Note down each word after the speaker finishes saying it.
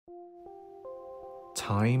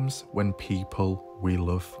times when people we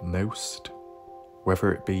love most,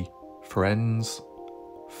 whether it be friends,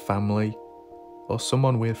 family, or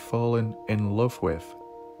someone we've fallen in love with,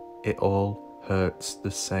 it all hurts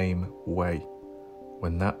the same way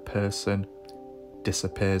when that person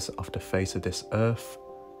disappears off the face of this earth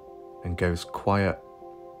and goes quiet.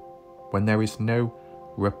 When there is no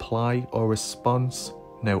reply or response,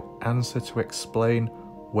 no answer to explain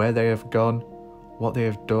where they have gone, what they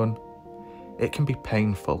have done, it can be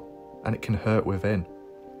painful and it can hurt within.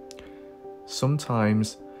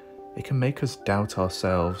 Sometimes it can make us doubt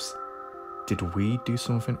ourselves. Did we do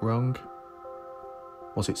something wrong?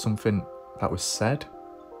 Was it something that was said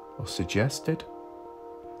or suggested?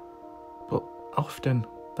 But often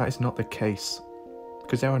that is not the case,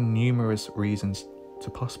 because there are numerous reasons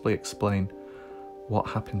to possibly explain what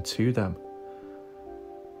happened to them.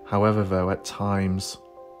 However, though, at times,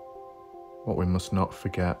 what we must not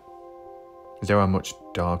forget is there are much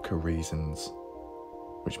darker reasons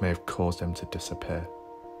which may have caused them to disappear.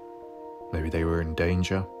 Maybe they were in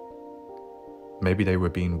danger. Maybe they were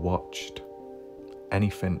being watched.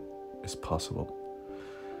 Anything is possible.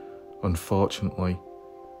 Unfortunately,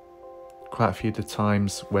 quite a few of the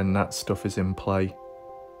times when that stuff is in play,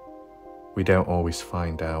 we don't always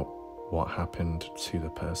find out what happened to the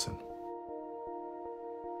person.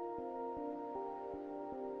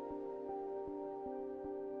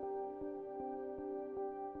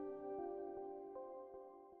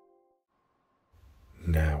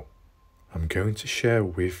 Now, I'm going to share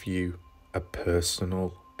with you a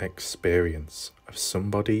personal experience of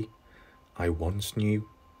somebody I once knew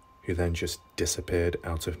who then just disappeared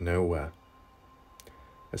out of nowhere.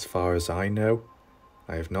 As far as I know,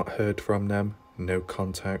 I have not heard from them, no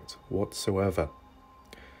contact whatsoever.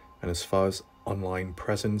 And as far as online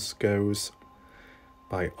presence goes,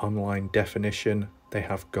 by online definition, they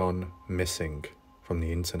have gone missing from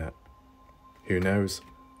the internet. Who knows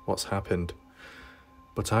what's happened?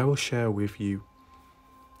 But I will share with you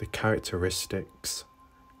the characteristics,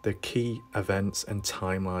 the key events and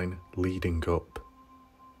timeline leading up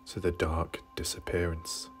to the dark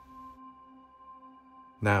disappearance.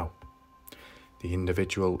 Now, the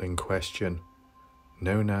individual in question,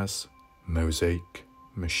 known as Mosaic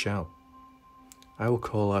Michelle. I will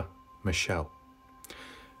call her Michelle.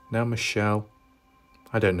 Now Michelle,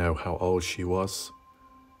 I don't know how old she was,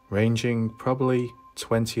 ranging probably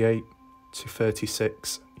 28 to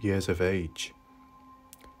 36 years of age.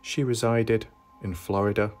 She resided in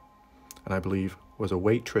Florida and I believe was a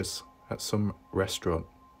waitress at some restaurant.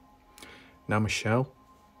 Now Michelle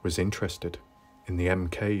was interested in the M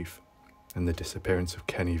Cave and the disappearance of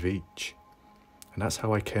Kenny Veach, and that's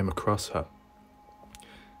how I came across her.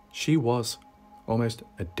 She was almost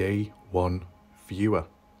a day one viewer,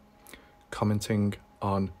 commenting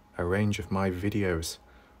on a range of my videos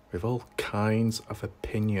with all kinds of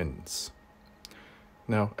opinions.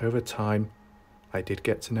 Now, over time, I did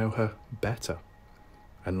get to know her better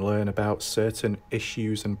and learn about certain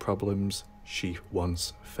issues and problems she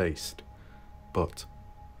once faced, but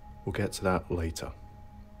we'll get to that later.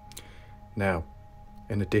 Now,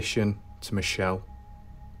 in addition to Michelle,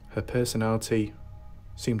 her personality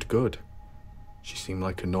seemed good. She seemed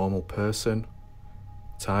like a normal person,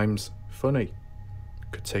 at times funny,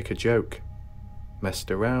 could take a joke,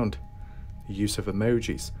 messed around, the use of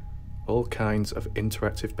emojis, all kinds of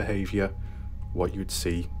interactive behaviour, what you'd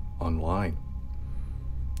see online.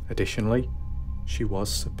 Additionally, she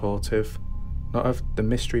was supportive, not of the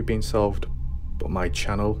mystery being solved, but my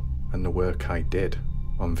channel and the work I did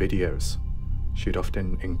on videos. She'd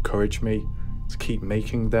often encourage me to keep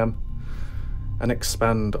making them and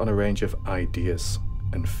expand on a range of ideas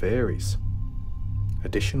and theories.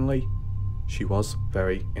 Additionally, she was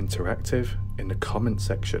very interactive in the comment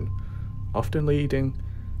section, often leading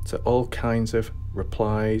to all kinds of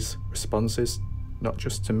replies, responses, not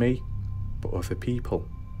just to me, but other people,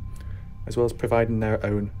 as well as providing their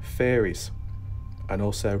own theories and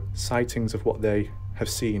also sightings of what they have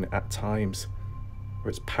seen at times, where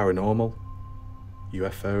it's paranormal,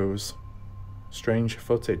 UFOs, strange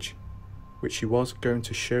footage, which she was going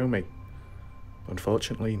to show me, but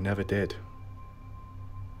unfortunately never did.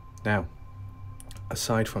 Now,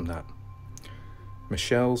 aside from that,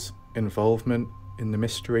 Michelle's involvement in the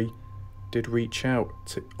mystery did reach out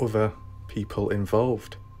to other people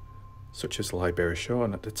involved, such as Liberia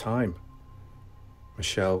Sean at the time.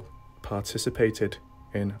 Michelle participated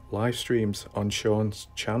in live streams on Sean's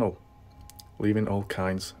channel, leaving all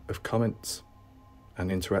kinds of comments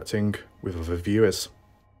and interacting with other viewers.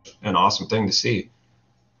 An awesome thing to see.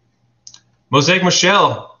 Mosaic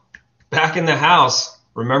Michelle, back in the house.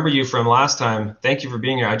 remember you from last time. Thank you for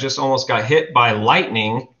being here. I just almost got hit by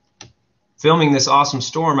lightning filming this awesome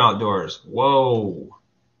storm outdoors. Whoa.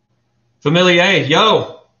 Familier,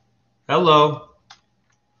 yo. Hello.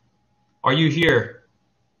 Are you here?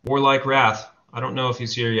 Warlike Wrath. I don't know if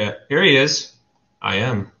he's here yet. Here he is. I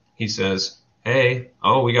am, he says. Hey.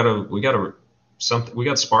 Oh, we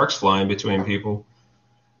got sparks flying between people.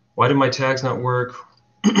 Why did my tags not work?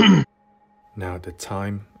 Now at the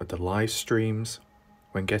time of the live streams,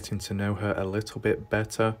 when getting to know her a little bit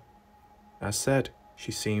better, as said,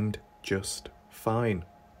 she seemed just fine.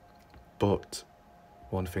 But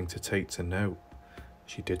one thing to take to note,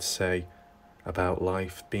 she did say about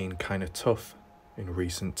life being kind of tough in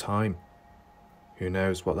recent time. Who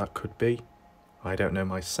knows what that could be? I don't know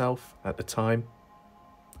myself at the time,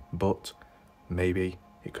 but maybe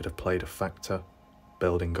it could have played a factor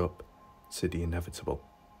building up to the inevitable.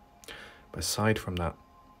 But aside from that,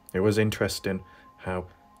 it was interesting how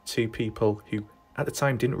two people who at the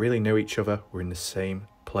time didn't really know each other were in the same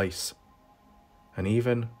place. And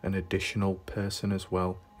even an additional person as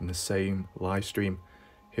well in the same live stream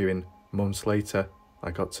who in months later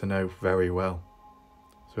I got to know very well.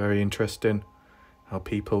 It's very interesting how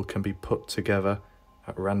people can be put together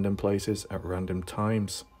at random places at random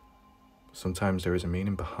times. Sometimes there is a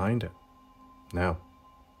meaning behind it. Now,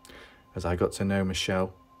 as I got to know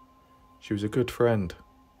Michelle, she was a good friend.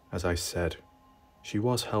 As I said, she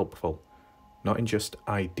was helpful, not in just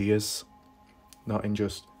ideas, not in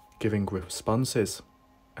just giving responses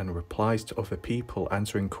and replies to other people,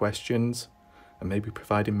 answering questions, and maybe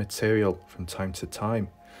providing material from time to time.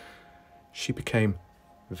 She became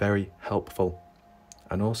very helpful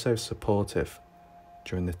and also supportive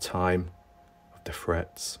during the time of the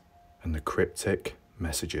threats and the cryptic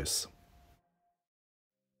messages.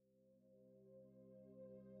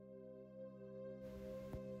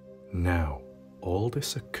 Now, all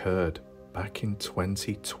this occurred back in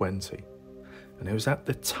 2020, and it was at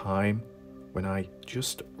the time when I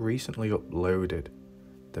just recently uploaded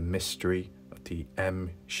the mystery of the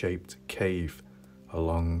M-shaped cave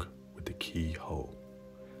along with the keyhole,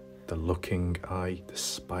 the looking eye, the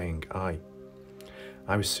spying eye.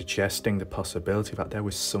 I was suggesting the possibility that there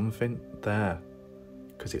was something there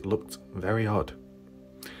because it looked very odd.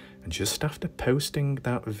 And just after posting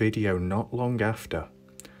that video, not long after,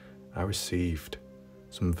 I received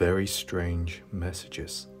some very strange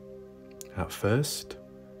messages. At first,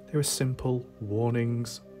 they were simple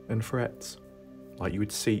warnings and threats, like you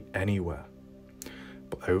would see anywhere.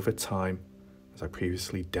 But over time, as I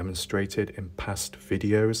previously demonstrated in past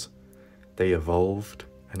videos, they evolved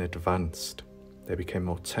and advanced. They became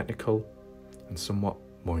more technical and somewhat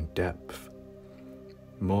more in depth,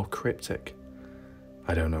 more cryptic.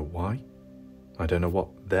 I don't know why. I don't know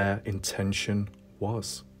what their intention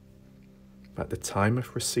was. At the time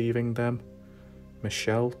of receiving them,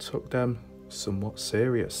 Michelle took them somewhat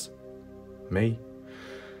serious. Me,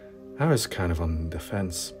 I was kind of on the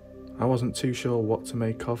fence. I wasn't too sure what to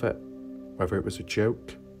make of it, whether it was a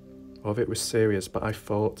joke or if it was serious, but I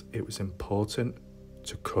thought it was important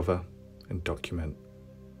to cover and document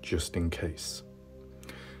just in case.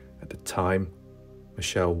 At the time,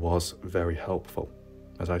 Michelle was very helpful,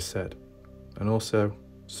 as I said, and also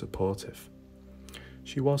supportive.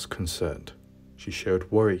 She was concerned. She showed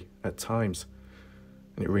worry at times,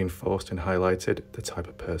 and it reinforced and highlighted the type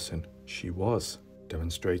of person she was,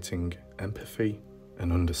 demonstrating empathy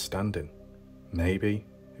and understanding. Maybe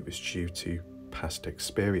it was due to past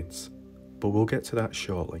experience, but we'll get to that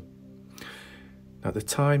shortly. At the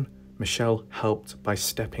time, Michelle helped by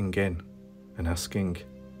stepping in and asking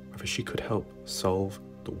whether she could help solve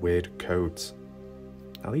the weird codes.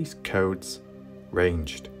 Now these codes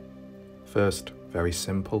ranged. First, very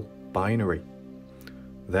simple, binary.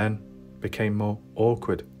 Then became more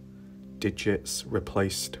awkward, digits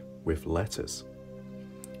replaced with letters,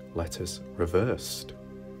 letters reversed,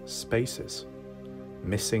 spaces,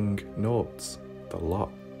 missing noughts, the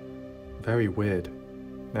lot. Very weird.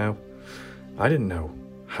 Now, I didn't know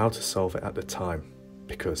how to solve it at the time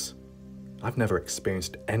because I've never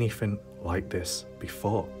experienced anything like this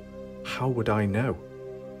before. How would I know?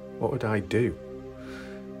 What would I do?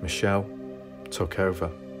 Michelle took over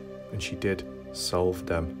and she did solve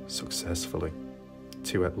them successfully,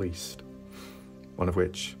 two at least, one of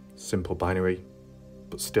which simple binary,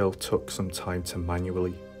 but still took some time to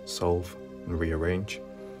manually solve and rearrange,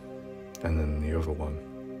 and then the other one,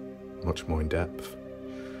 much more in depth.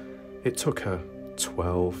 It took her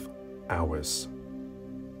 12 hours,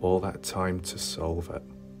 all that time to solve it,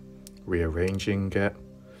 rearranging it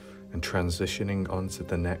and transitioning onto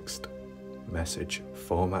the next message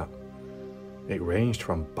format. It ranged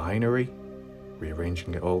from binary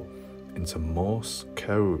rearranging it all into Morse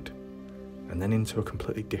code, and then into a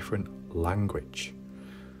completely different language,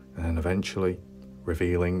 and then eventually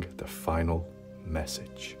revealing the final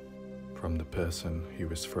message from the person who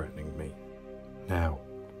was threatening me. Now,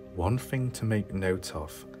 one thing to make note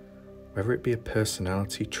of, whether it be a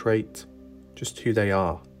personality trait, just who they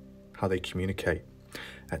are, how they communicate,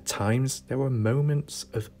 at times there were moments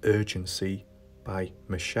of urgency by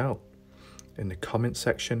Michelle in the comment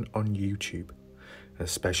section on YouTube,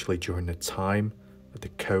 especially during the time of the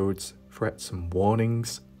codes, threats and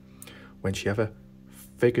warnings. When she ever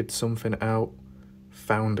figured something out,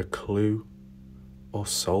 found a clue, or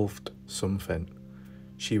solved something,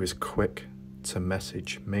 she was quick to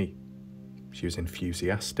message me. She was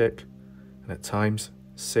enthusiastic and at times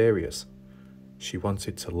serious. She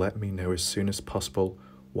wanted to let me know as soon as possible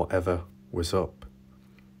whatever was up.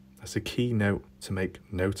 That's a key note to make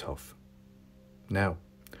note of. Now,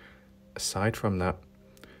 aside from that,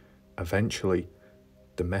 eventually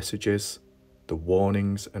the messages, the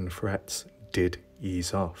warnings and threats did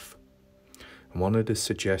ease off. And one of the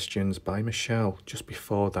suggestions by Michelle just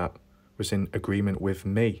before that was in agreement with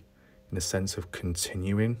me, in the sense of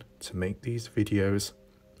continuing to make these videos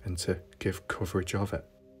and to give coverage of it.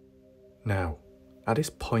 Now, at this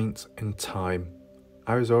point in time,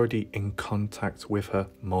 I was already in contact with her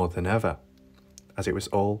more than ever, as it was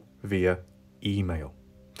all via email.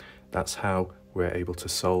 That's how we're able to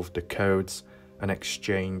solve the codes and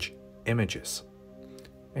exchange images.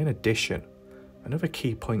 In addition, another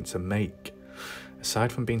key point to make,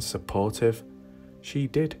 aside from being supportive, she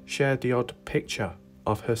did share the odd picture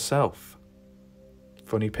of herself,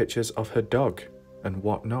 funny pictures of her dog and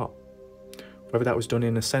whatnot. Whether that was done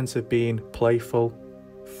in a sense of being playful,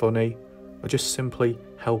 funny, or just simply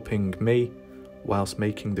helping me whilst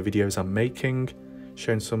making the videos I'm making,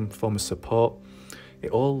 showing some form of support,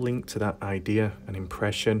 it all linked to that idea and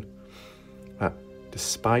impression that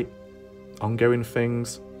despite ongoing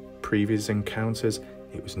things, previous encounters,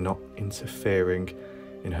 it was not interfering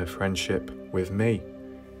in her friendship with me.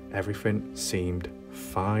 Everything seemed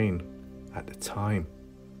fine at the time.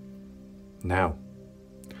 Now,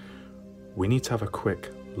 we need to have a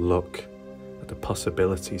quick look at the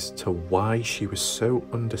possibilities to why she was so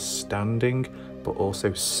understanding but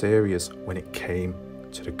also serious when it came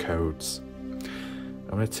to the codes.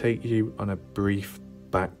 I'm going to take you on a brief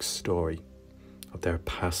backstory of their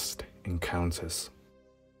past encounters.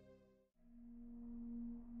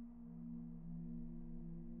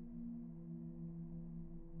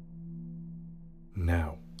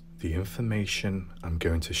 Now, the information I'm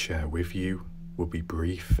going to share with you will be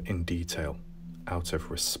brief in detail, out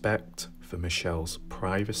of respect for Michelle's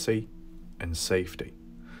privacy and safety.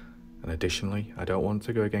 And additionally, I don't want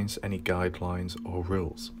to go against any guidelines or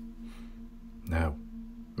rules. Now,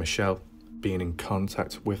 Michelle, being in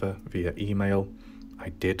contact with her via email, I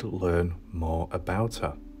did learn more about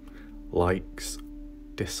her. Likes,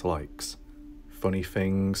 dislikes, funny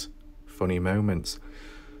things, funny moments,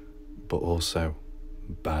 but also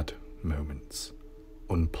bad moments,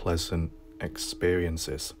 unpleasant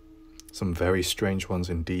experiences, some very strange ones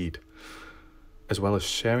indeed, as well as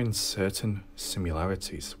sharing certain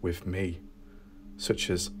similarities with me, such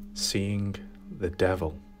as seeing the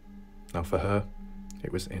devil. Now for her,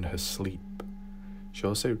 it was in her sleep. She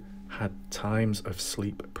also had times of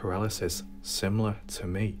sleep paralysis similar to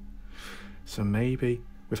me. So maybe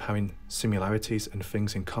with having similarities and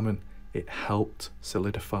things in common, it helped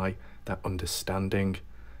solidify that understanding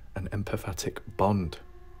and empathetic bond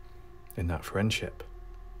in that friendship.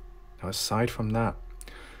 Now aside from that,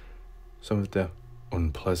 some of the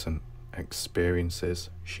unpleasant experiences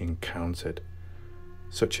she encountered,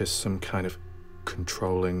 such as some kind of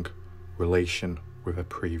controlling relation with a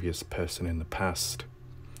previous person in the past.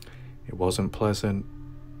 It wasn't pleasant,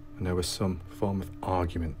 and there was some form of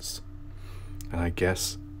arguments. And I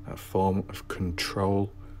guess that form of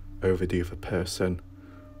control over the other person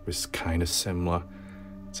was kind of similar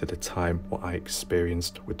to the time what I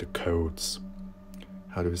experienced with the codes.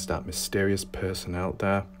 How there was that mysterious person out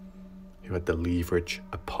there who had the leverage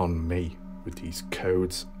upon me with these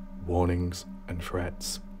codes, warnings and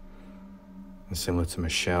threats. And similar to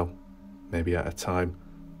Michelle, maybe at a time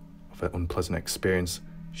of an unpleasant experience,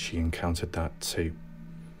 she encountered that too.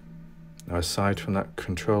 Now aside from that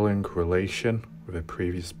controlling relation with a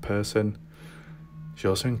previous person, she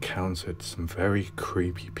also encountered some very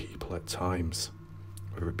creepy people at times,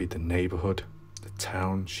 whether it be the neighborhood, the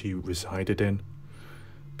town she resided in.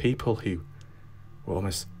 People who were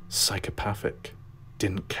almost psychopathic,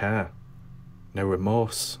 didn't care, no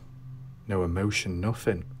remorse, no emotion,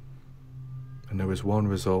 nothing. And there was one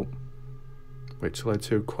result which led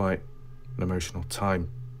to quite an emotional time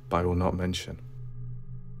I will not mention.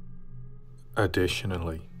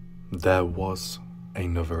 Additionally, there was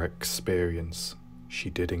another experience she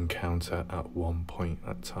did encounter at one point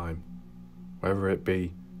at time, whether it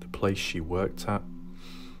be the place she worked at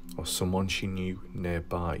or someone she knew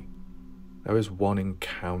nearby. There was one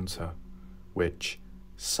encounter which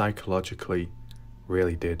psychologically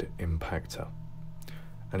really did impact her,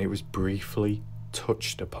 and it was briefly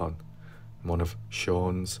touched upon in one of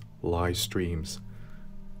Sean's live streams,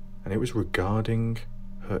 and it was regarding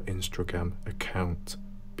her Instagram account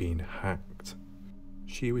being hacked.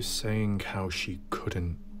 She was saying how she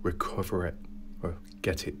couldn't recover it or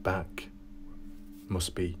get it back.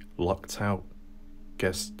 Must be locked out.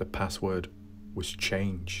 Guess the password was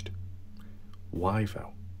changed. Why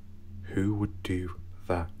though? Who would do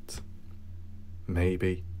that?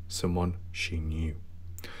 Maybe someone she knew.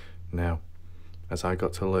 Now, as I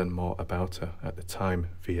got to learn more about her at the time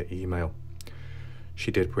via email,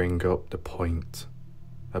 she did bring up the point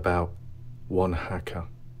about one hacker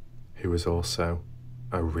who was also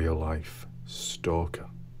a real-life stalker.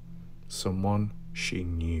 Someone she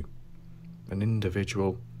knew. An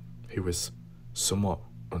individual who was somewhat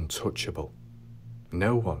untouchable.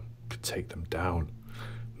 No one could take them down.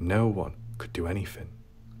 No one could do anything.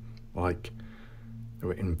 Like they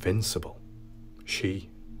were invincible. She,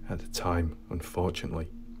 at the time, unfortunately,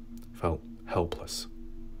 felt helpless.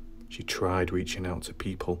 She tried reaching out to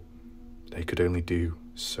people. They could only do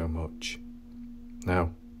so much.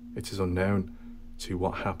 Now, it is unknown to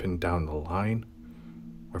what happened down the line,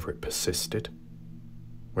 whether it persisted,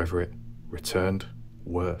 whether it returned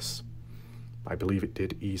worse. I believe it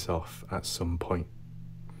did ease off at some point.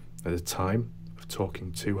 At the time of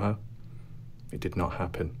talking to her, it did not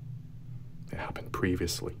happen. It happened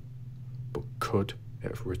previously, but could it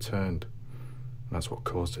have returned? And that's what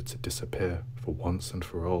caused her to disappear for once and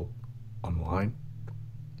for all online?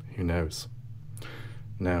 Who knows?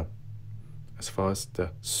 Now, as far as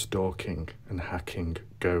the stalking and hacking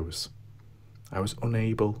goes, I was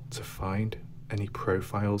unable to find any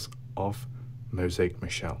profiles of Mosaic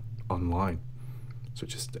Michelle online,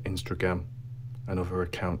 such as the Instagram and other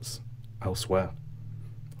accounts elsewhere.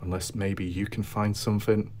 Unless maybe you can find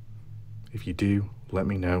something. If you do, let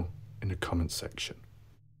me know in the comments section.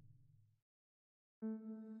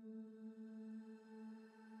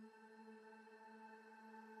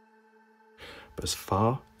 But as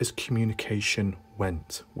far as communication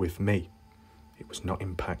went with me, it was not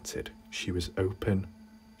impacted. She was open,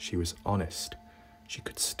 she was honest, she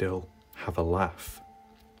could still have a laugh.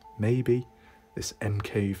 Maybe this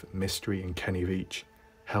M-Cave mystery and Kenny Veach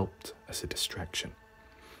helped as a distraction.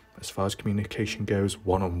 As far as communication goes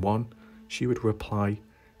one-on-one, she would reply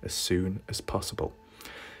as soon as possible.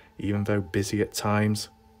 Even though busy at times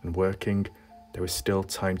and working, there was still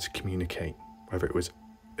time to communicate, whether it was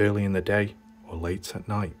early in the day or late at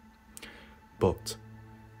night. But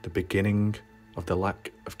the beginning of the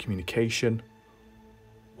lack of communication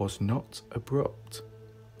was not abrupt.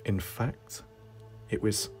 In fact, it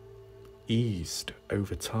was eased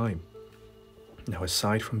over time. Now,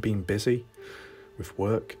 aside from being busy with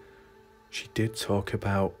work, she did talk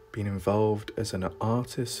about being involved as an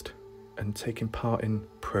artist and taking part in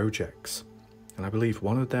projects. And I believe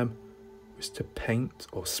one of them was to paint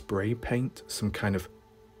or spray paint some kind of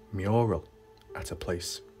mural at a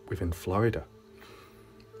place within Florida.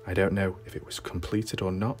 I don't know if it was completed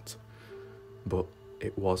or not, but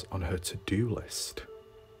it was on her to-do list.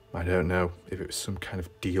 I don't know if it was some kind of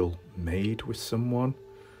deal made with someone,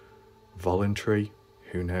 voluntary,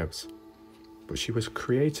 who knows. But she was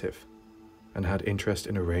creative and had interest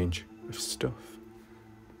in a range of stuff.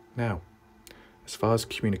 Now, as far as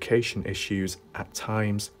communication issues, at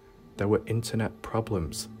times there were internet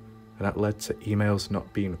problems, and that led to emails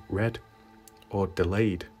not being read or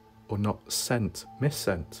delayed or not sent,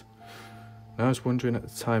 missent. And I was wondering at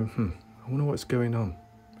the time, I wonder what's going on.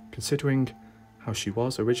 Considering how she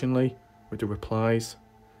was originally with the replies,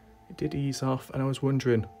 it did ease off, and I was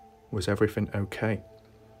wondering, was everything okay?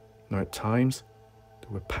 Now at times, there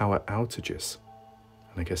were power outages,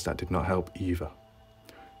 and I guess that did not help either.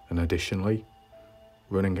 And additionally,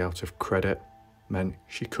 running out of credit meant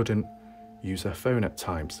she couldn't use her phone at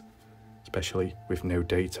times, especially with no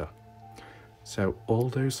data. So all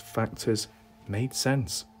those factors made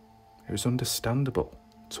sense. It was understandable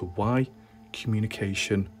to why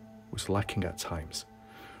communication was lacking at times.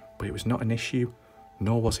 But it was not an issue,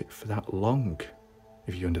 nor was it for that long,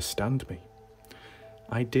 if you understand me.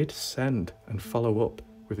 I did send and follow up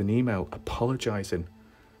with an email apologising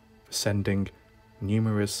for sending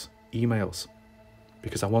numerous emails,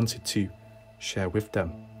 because I wanted to share with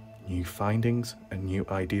them new findings and new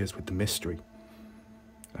ideas with the mystery,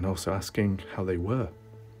 and also asking how they were.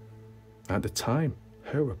 At the time,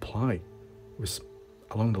 her reply was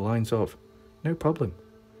along the lines of, "No problem.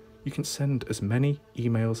 You can send as many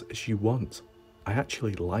emails as you want. I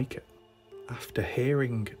actually like it." After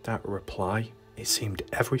hearing that reply, it seemed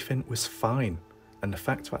everything was fine, and the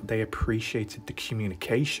fact that they appreciated the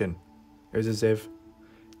communication, it was as if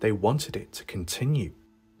they wanted it to continue,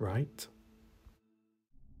 right?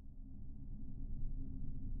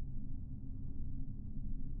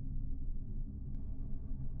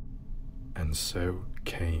 And so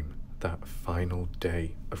came that final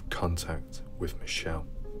day of contact with Michelle.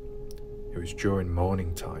 It was during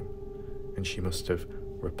morning time, and she must have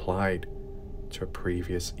replied to a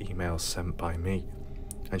previous email sent by me,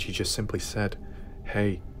 and she just simply said,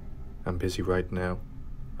 "Hey, I'm busy right now.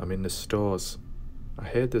 I'm in the stores. I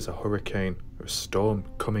heard there's a hurricane or a storm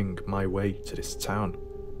coming my way to this town.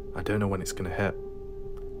 I don't know when it's going to hit,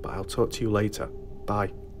 but I'll talk to you later.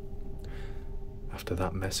 Bye." After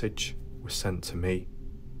that message was sent to me,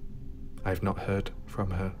 I've not heard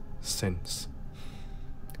from her since.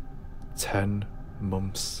 10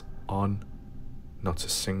 months on, not a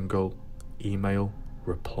single email,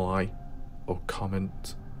 reply, or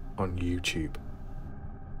comment on YouTube.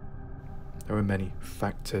 There are many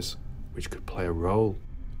factors which could play a role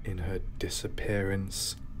in her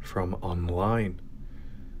disappearance from online.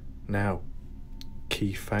 Now,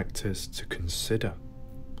 key factors to consider.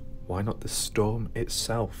 Why not the storm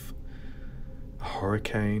itself? A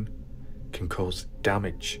hurricane can cause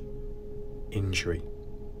damage, injury,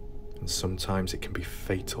 and sometimes it can be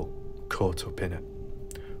fatal, caught up in it.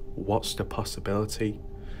 What's the possibility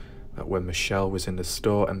that when Michelle was in the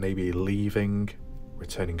store and maybe leaving,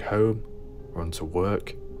 returning home, or onto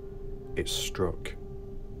work, it struck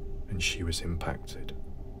and she was impacted?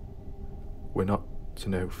 We're not to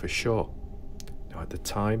know for sure. Now, at the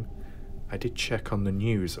time, I did check on the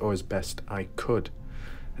news, or as best I could,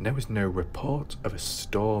 and there was no report of a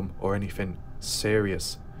storm or anything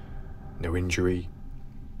serious. No injury,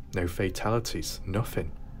 no fatalities,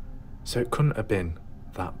 nothing. So it couldn't have been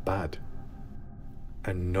that bad.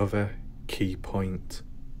 Another key point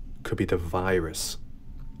could be the virus.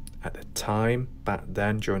 At the time, back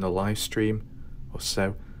then, during a live stream or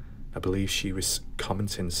so, I believe she was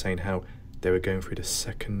commenting saying how they were going through the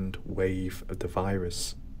second wave of the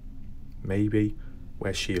virus. Maybe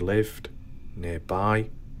where she lived, nearby,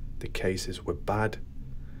 the cases were bad.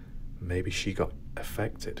 Maybe she got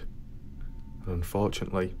affected. And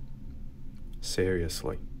unfortunately,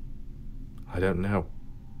 seriously, I don't know.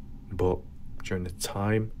 But during the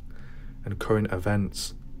time and current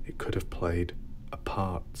events, it could have played a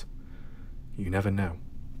part. You never know.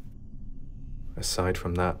 Aside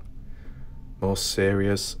from that, more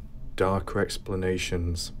serious, darker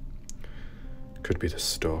explanations could be the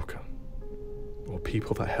stalker, or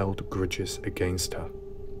people that held grudges against her,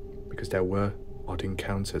 because there were odd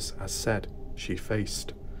encounters, as said, she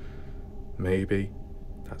faced. Maybe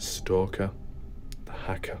that stalker, the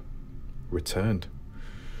hacker, returned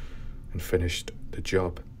and finished the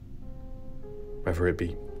job. Whether it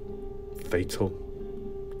be fatal,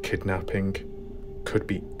 kidnapping, could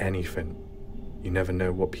be anything. You never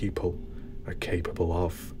know what people are capable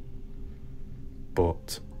of.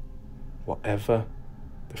 But whatever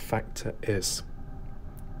the factor is,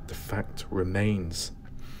 the fact remains.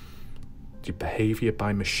 The behaviour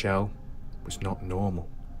by Michelle was not normal.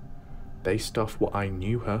 Based off what I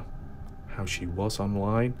knew her, how she was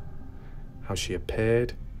online, how she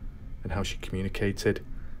appeared, and how she communicated,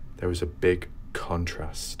 there was a big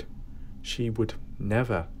contrast. She would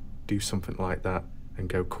never do something like that and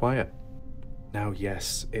go quiet. Now,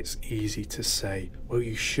 yes, it's easy to say, well,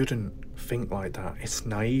 you shouldn't think like that. It's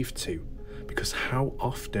naive to, because how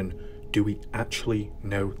often do we actually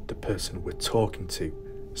know the person we're talking to,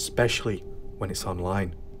 especially when it's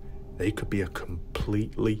online? They could be a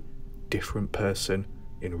completely different person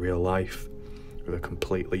in real life, with a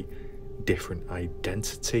completely different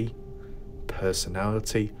identity,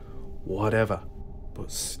 personality, whatever.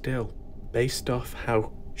 But still, based off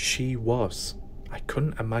how she was, I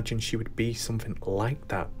couldn't imagine she would be something like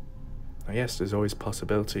that. Now, yes, there's always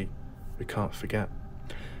possibility, we can't forget.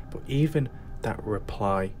 But even that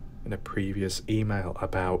reply in a previous email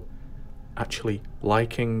about actually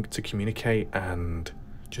liking to communicate and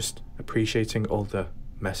just appreciating all the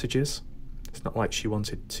messages, it's not like she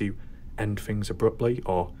wanted to end things abruptly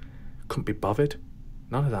or couldn't be bothered.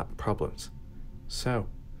 None of that problems. So,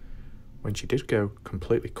 when she did go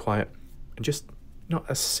completely quiet and just not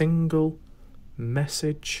a single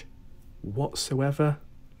message whatsoever,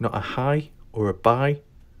 not a hi or a bye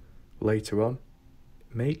later on,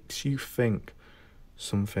 makes you think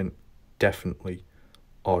something definitely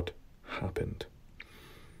odd happened.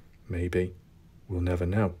 Maybe we'll never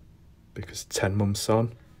know, because 10 months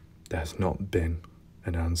on, there's not been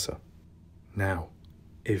an answer. Now,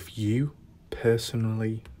 if you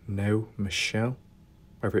personally know Michelle,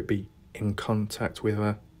 whether it be in contact with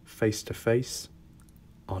her face to face,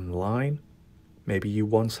 online, maybe you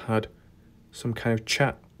once had some kind of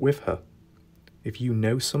chat with her. If you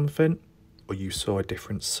know something, or you saw a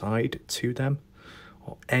different side to them,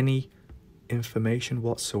 or any information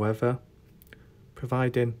whatsoever,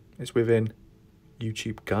 providing it's within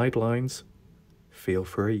YouTube guidelines, feel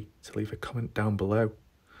free to leave a comment down below,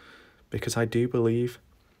 because I do believe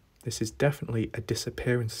this is definitely a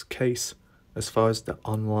disappearance case as far as the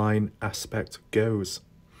online aspect goes,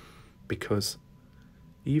 because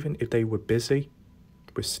even if they were busy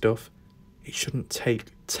with stuff, it shouldn't take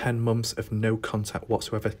 10 months of no contact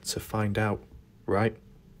whatsoever to find out, right?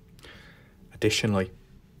 Additionally,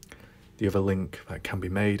 the other link that can be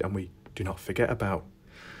made, and we do not forget about,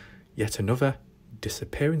 yet another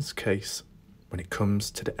disappearance case when it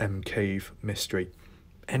comes to the M Cave mystery.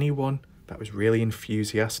 Anyone that was really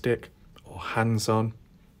enthusiastic or hands-on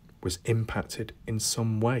was impacted in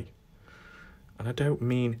some way. And I don't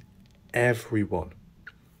mean everyone,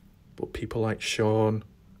 but people like Sean,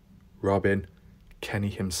 Robin, Kenny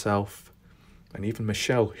himself, and even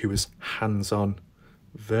Michelle, who was hands-on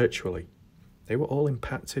virtually. They were all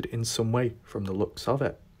impacted in some way from the looks of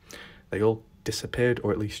it. They all disappeared,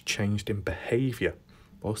 or at least changed in behaviour,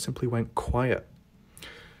 or simply went quiet.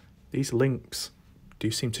 These links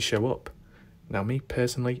do seem to show up. Now, me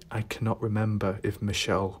personally, I cannot remember if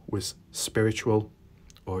Michelle was spiritual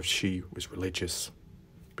or if she was religious,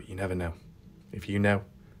 but you never know. If you know,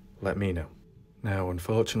 let me know. Now,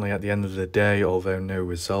 unfortunately, at the end of the day, although no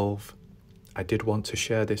resolve, I did want to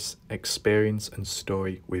share this experience and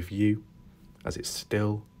story with you, as it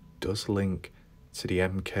still does link to the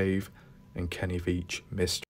M Cave and Kenny Veach mystery.